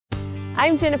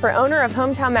I'm Jennifer, owner of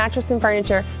Hometown Mattress and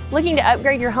Furniture. Looking to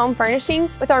upgrade your home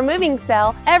furnishings? With our moving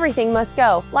sale, everything must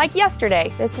go. Like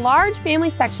yesterday, this large family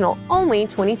sectional, only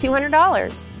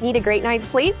 $2,200. Need a great night's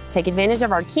sleep? Take advantage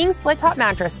of our King Split Top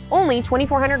Mattress, only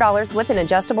 $2,400 with an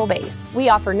adjustable base. We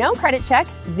offer no credit check,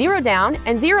 0 down,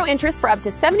 and 0 interest for up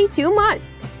to 72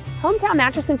 months. Hometown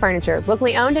Mattress and Furniture,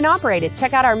 locally owned and operated.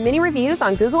 Check out our many reviews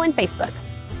on Google and Facebook.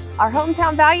 Our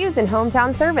hometown values and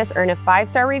hometown service earn a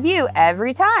 5-star review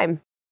every time.